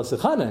regular Lo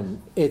Sichanim.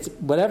 It's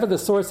whatever the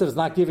source is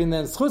not giving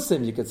them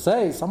schusim. You could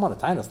say somewhat a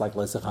tinus like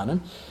Lo Sichanim.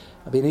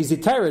 It'd be an easy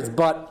terrorist,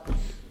 but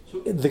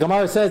the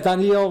Gemara says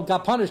Daniel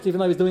got punished even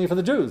though he was doing it for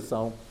the Jews.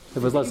 So if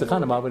it was Lo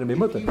Sichanim, why wouldn't it be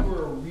mutter? If you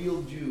were a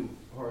real Jew,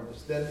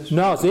 then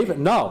So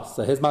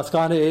his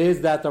maskana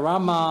is that the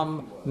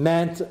Rambam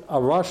meant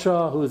a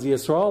Russia who's the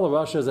Yisrael, a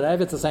Russia is an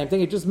Eved. It's the same thing.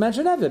 He just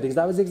mentioned Eved because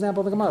that was the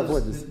example of the Gemara.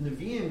 The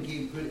Nevi'im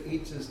gave good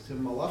eitzes to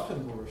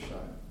Malachim who were shy.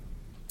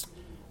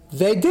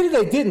 They did it,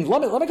 they didn't.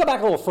 Let me go back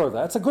a little further.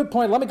 That's a good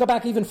point. Let me go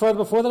back even further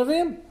before the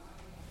Nevi'im.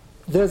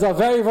 There's a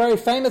very, very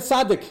famous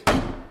tzaddik,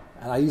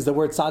 and I use the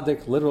word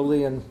tzaddik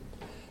literally and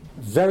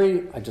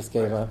I just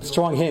gave a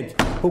strong hint,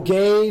 who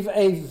gave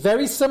a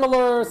very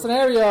similar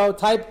scenario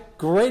type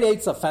great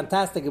eitzah,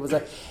 fantastic. It was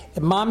a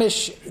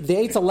mamish, the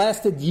eitzah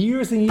lasted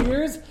years and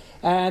years,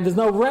 and there's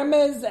no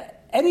remez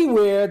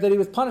anywhere that he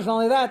was punished. Not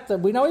only that,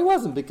 we know he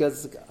wasn't,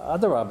 because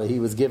Adarabah, he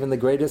was given the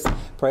greatest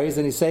praise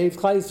and he saved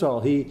Klal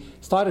Yisrael. He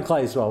started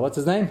Klal Yisrael. What's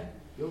his name?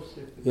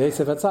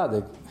 Yosef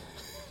HaTzadik.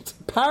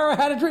 Paro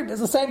had a dream. It's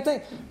the same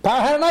thing.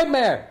 Paro had a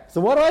nightmare. So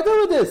what do I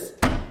do with this?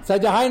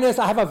 Said, Your Highness,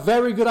 I have a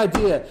very good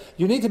idea.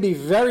 You need to be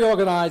very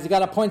organized. You got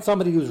to appoint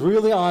somebody who's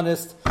really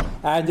honest,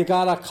 and you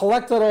got to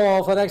collect it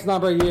all for the next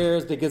number of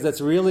years because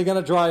it's really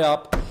going to dry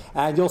up,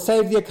 and you'll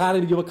save the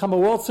economy. You'll become a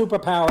world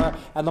superpower,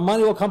 and the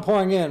money will come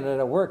pouring in. And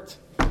it worked.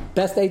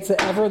 Best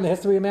eitzah ever in the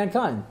history of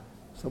mankind.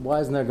 So why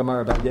isn't there a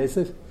Gemara about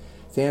Yosef?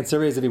 The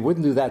answer is if he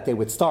wouldn't do that, they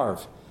would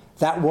starve.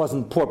 That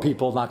wasn't poor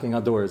people knocking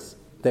on doors.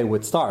 They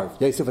would starve.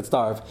 Yosef would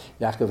starve.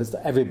 Yaakov,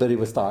 everybody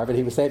would starve, and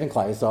he was saving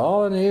Klal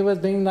Yisrael, and he was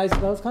being nice to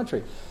his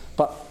country.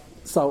 But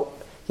so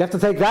you have to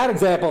take that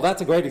example.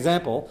 That's a great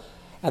example,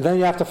 and then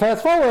you have to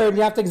fast forward and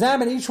you have to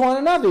examine each one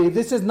another.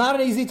 This is not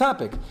an easy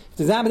topic.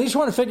 To examine each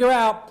one and figure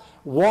out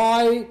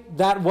why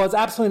that was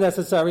absolutely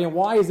necessary and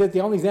why is it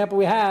the only example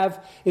we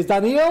have is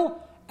Daniel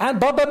and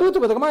Baba Buta.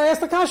 But the Gemara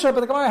asked the kasha,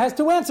 but the Gemara has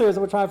two answers,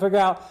 and we're trying to figure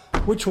out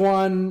which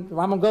one.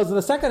 Rambam goes to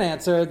the second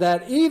answer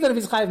that even if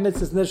he's chayiv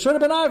mitzvahs and there should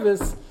have been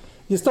arvis,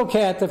 you still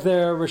can't if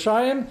they're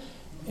Rishayim,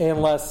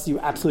 unless you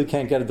absolutely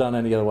can't get it done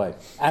any other way.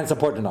 And it's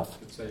important enough.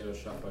 You could say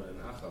Yoshaphat and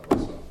Achav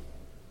also.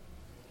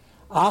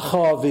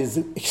 Achav is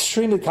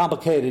extremely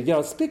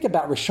complicated. Speak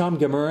about Risham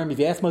Gemurim. If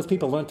you ask most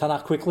people to learn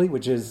Tanakh quickly,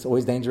 which is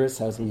always dangerous,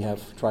 as we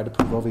have tried to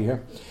prove over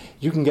here,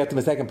 you can get the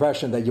mistake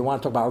impression that you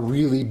want to talk about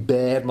really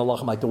bad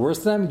malachim, like the worst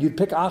of them. You'd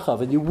pick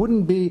Achav, and you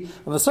wouldn't be,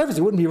 on the surface,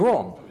 you wouldn't be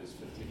wrong.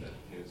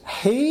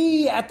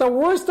 He, at the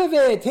worst of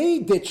it, he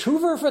did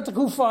tshuva for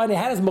Tekufa, and he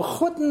had his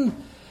mechutin.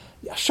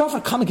 Shofar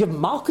come and give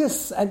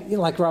Malchus, and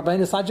like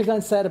Rabbeinu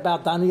Sajigan said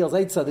about Daniel's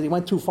Eitzah, that he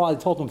went too far, he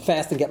told him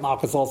fast and get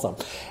Malchus also.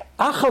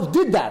 Achav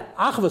did that.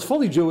 Achav was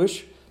fully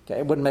Jewish. Okay,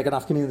 it wouldn't make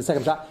enough community in the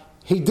second shot.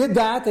 He did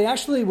that. He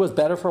actually was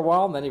better for a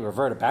while, and then he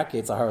reverted back.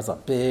 Yitzhahar was a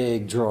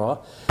big draw.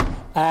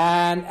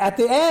 And at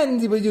the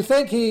end, when you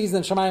think he's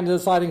in Shemayim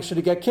deciding should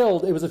he get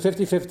killed, it was a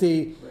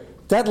 50-50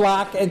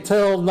 deadlock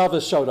until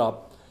Novice showed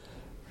up.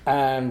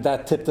 And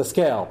that tipped the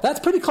scale. That's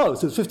pretty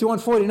close. It was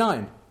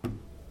 51-49.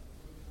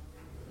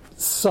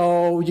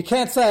 So you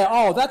can't say,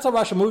 that's a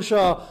Rasha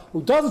Musha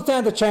who doesn't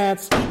stand a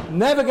chance,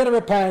 never going to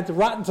repent,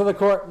 rotten to the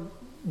court.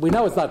 We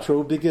know it's not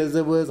true because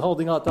it was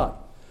holding on to.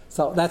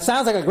 So that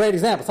sounds like a great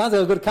example. Sounds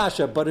like a good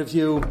kasha, but if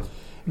you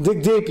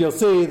dig deep, you'll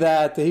see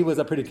that he was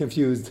a pretty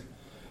confused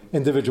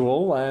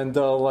individual, and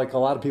like a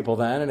lot of people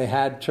then, and he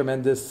had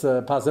tremendous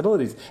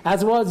possibilities.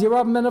 As was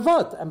Yerubim ben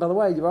Nevat. And by the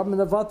way, Yerubim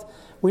ben Nevat,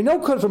 we know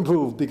couldn't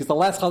improve because the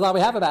last chazal we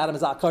have about him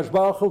is Akash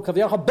Baruch Hu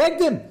Kavyacha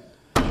begged him.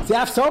 So you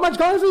have so much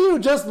going for you,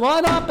 just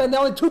line up, and there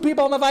are only two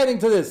people inviting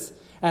to this.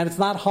 And it's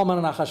not Haman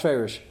and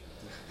Achashverosh.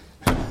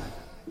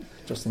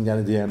 Just in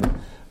the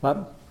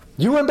But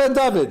you and Ben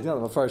David.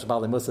 The first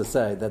Bali Musa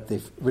say that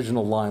the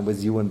original line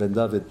was you and Ben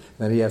David. And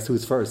then he asked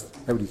who's first.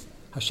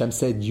 Hashem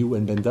said you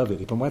and Ben David.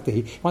 He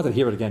wanted to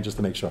hear it again just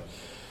to make sure.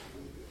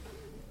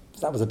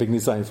 So that was a big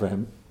new sign for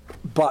him.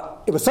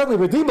 But it was certainly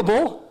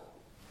redeemable.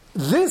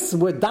 This,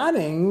 we're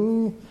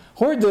donning.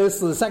 Hordus,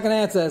 the second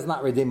answer is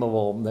not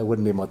redeemable. There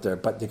wouldn't be mutter,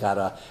 but you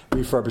gotta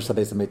refurbish the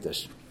base of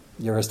mikdash.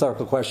 Your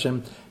historical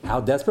question: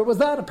 how desperate was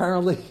that?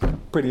 Apparently,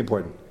 pretty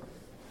important.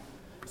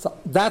 So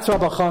that's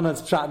Rabbi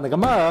Chanan's shot in the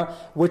Gemara,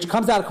 which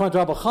comes out according to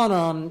Rabbi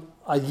Chanan,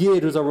 a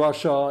yid who's a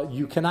rasha,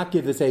 you cannot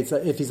give this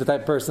eitzah if he's the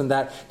type of person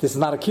that this is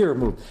not a kira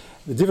move.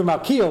 The Divrei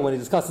Malkiel, when he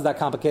discusses that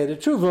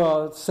complicated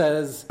tshuva,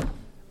 says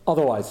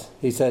otherwise.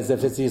 He says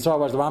if it's the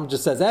Yisrael, the Ram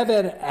just says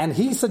Eved, and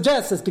he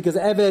suggests it's because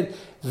Eved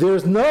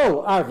there's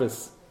no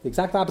arvis. The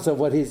exact opposite of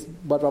what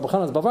Rabbi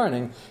Chanan is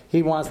bavarning.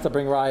 He wants to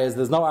bring rayas.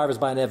 There's no arvis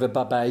by an Eved,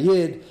 but by a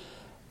yid.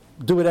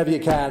 Do whatever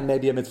you can.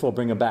 Maybe a mitzvah will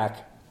bring him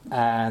back.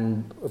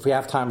 And if we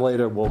have time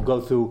later, we'll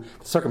go through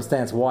the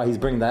circumstance why he's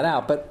bringing that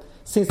out. But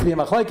it seems to be a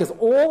machlekes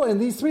all in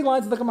these 3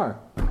 lines of the Gemara.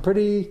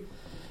 Pretty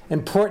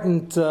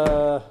important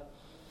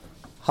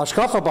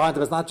hashkafa behind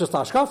it. It's not just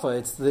hashkafa,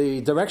 it's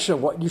the direction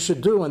of what you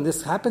should do. And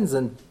this happens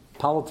in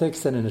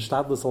politics and in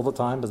ishtadlus all the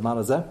time.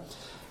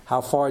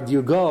 How far do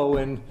you go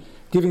in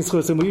giving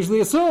schus? And we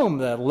usually assume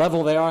the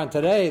level they are in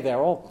today, they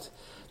don't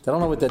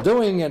know what they're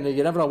doing, and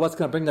you never know what's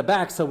going to bring them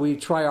back. So we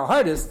try our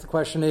hardest. The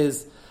question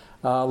is,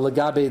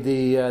 legabe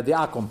the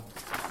akum.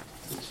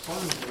 It's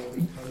fun though,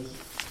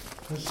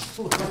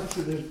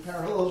 because there's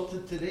parallels to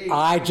today.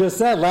 I just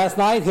said last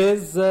night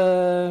his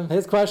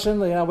question,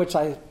 which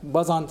I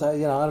was on. I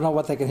don't know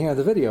what they can hear in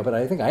the video, but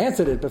I think I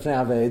answered it. But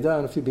now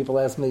a few people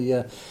asked me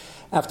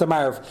after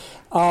Marav.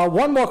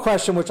 One more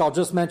question, which I'll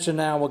just mention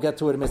now. We'll get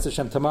to it in Mr.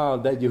 Shem tomorrow.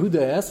 That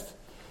Yehuda asked,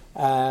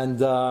 and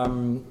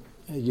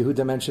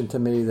Yehuda mentioned to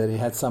me that he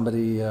had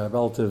somebody, a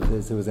relative of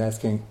his, who was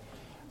asking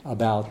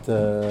about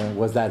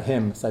was that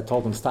him? So I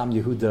told him Stam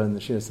Yehuda, and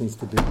the shir seems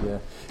to be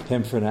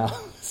him for now.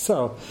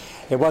 So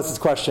it was his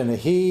question.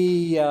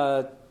 He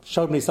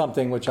showed me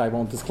something which I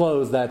won't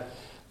disclose that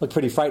looked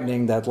pretty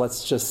frightening. That,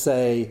 let's just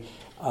say,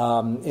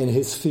 in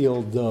his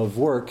field of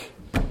work,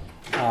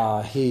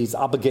 he's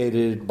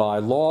obligated by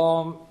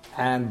law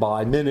and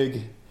by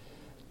minig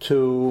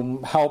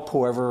to help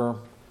whoever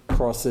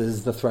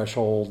crosses the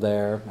threshold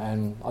there,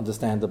 and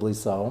understandably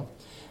so.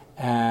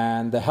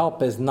 And the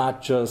help is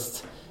not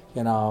just,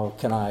 can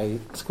I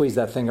squeeze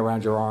that thing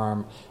around your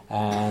arm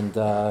and,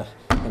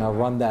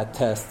 run that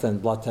test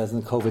and blood test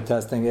and COVID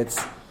testing.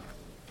 It's,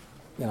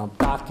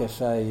 doc,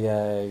 if I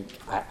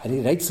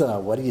need an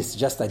eitzah, what do you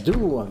suggest I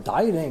do? I'm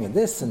dieting and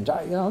this and,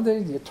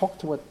 you talk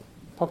to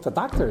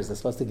doctors. They're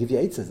supposed to give you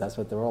eitzahs. That's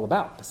what they're all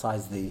about,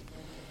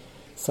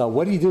 So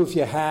what do you do if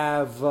you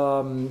have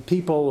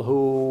people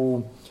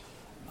who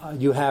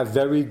you have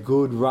very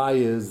good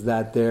rayas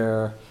that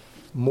they're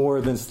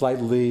more than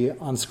slightly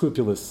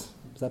unscrupulous?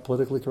 Is that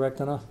politically correct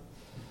enough?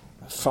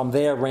 From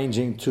there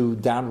ranging to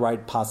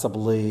downright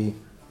possibly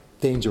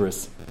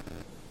dangerous.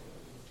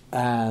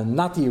 And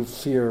not that you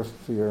fear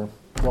for your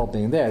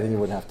well-being there, then you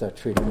wouldn't have to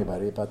treat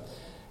anybody, but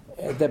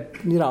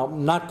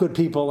not good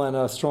people and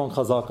a strong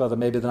chazaka that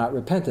maybe they're not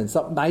repentant.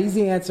 So my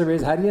easy answer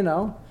is, how do you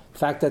know? The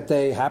fact that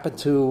they happen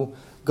to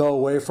go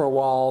away for a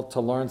while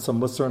to learn some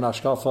Musar and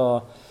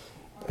Ashkafa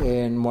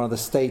in one of the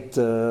state,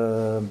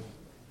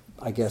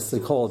 I guess they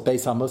call it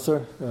Beis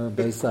HaMusar,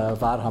 Beis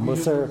Vad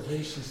HaMusar.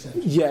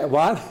 Yeah,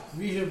 what?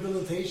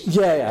 Rehabilitation.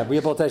 Yeah,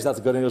 rehabilitation. That's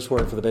a good English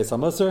word for the Beis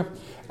HaMusar.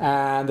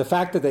 And the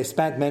fact that they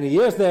spent many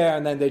years there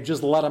and then they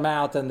just let them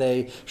out and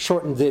they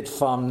shortened it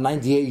from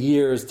 98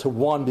 years to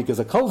 1 because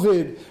of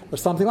COVID or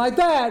something like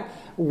that,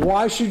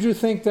 why should you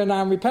think they're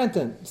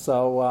non-repentant?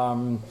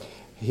 So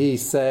he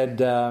said,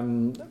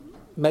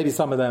 maybe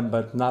some of them,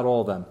 but not all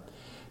of them.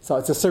 So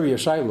it's a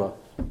serious shayla.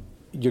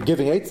 You're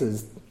giving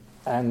eitzes,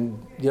 and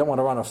you don't want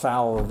to run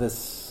afoul of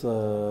this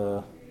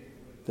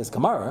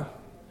Gemara.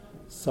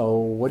 So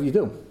what do you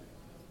do?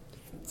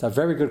 It's a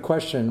very good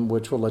question,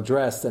 which we'll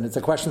address, and it's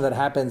a question that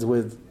happens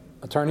with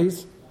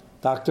attorneys,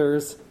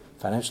 doctors,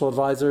 financial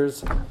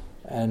advisors,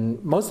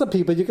 and most of the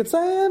people you could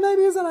say,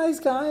 maybe he's a nice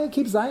guy, he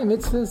keeps Zayim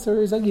mitzvahs,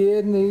 or he's a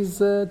yid, and he's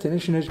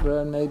tinish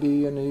nishba, and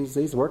maybe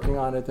he's working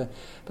on it.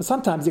 But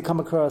sometimes you come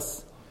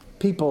across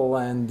people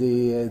and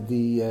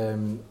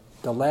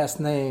the last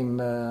name,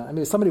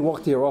 if somebody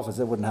walked to your office,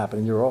 it wouldn't happen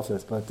in your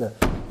office, but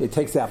it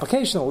takes the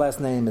application, the last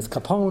name is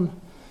Capone,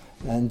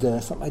 and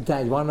something like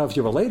that. You want to know if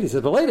you're related? He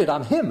says, related,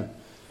 I'm him.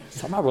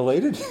 So I'm not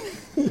related.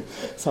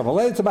 So I'm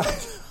related to my...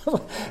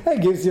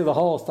 It gives you the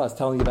whole, starts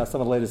telling you about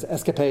some of the latest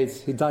escapades.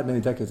 He died many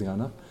decades ago,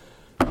 no?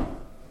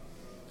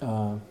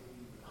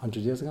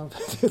 100 years ago?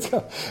 50 years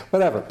ago?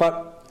 Whatever.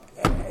 But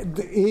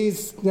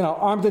he's,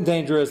 armed and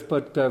dangerous,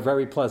 but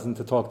very pleasant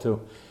to talk to.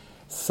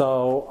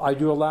 So are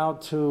you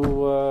allowed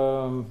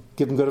to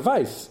give them good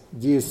advice?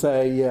 Do you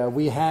say,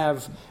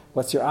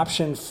 what's your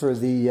option for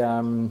the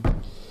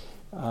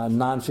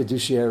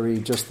non-fiduciary,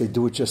 just the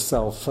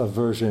do-it-yourself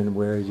version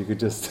where you could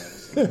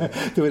just do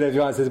whatever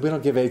you want? Says, we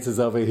don't give eitzahs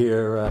over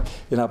here,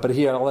 but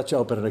here I'll let you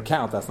open an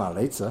account. That's not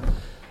an eitzah.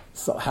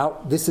 So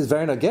this is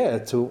very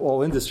nageh to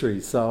all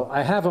industries. So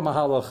I have a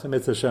mahalach,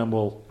 Mitzvah Hashem,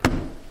 we'll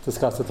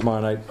discuss it tomorrow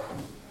night.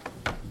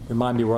 Remind me where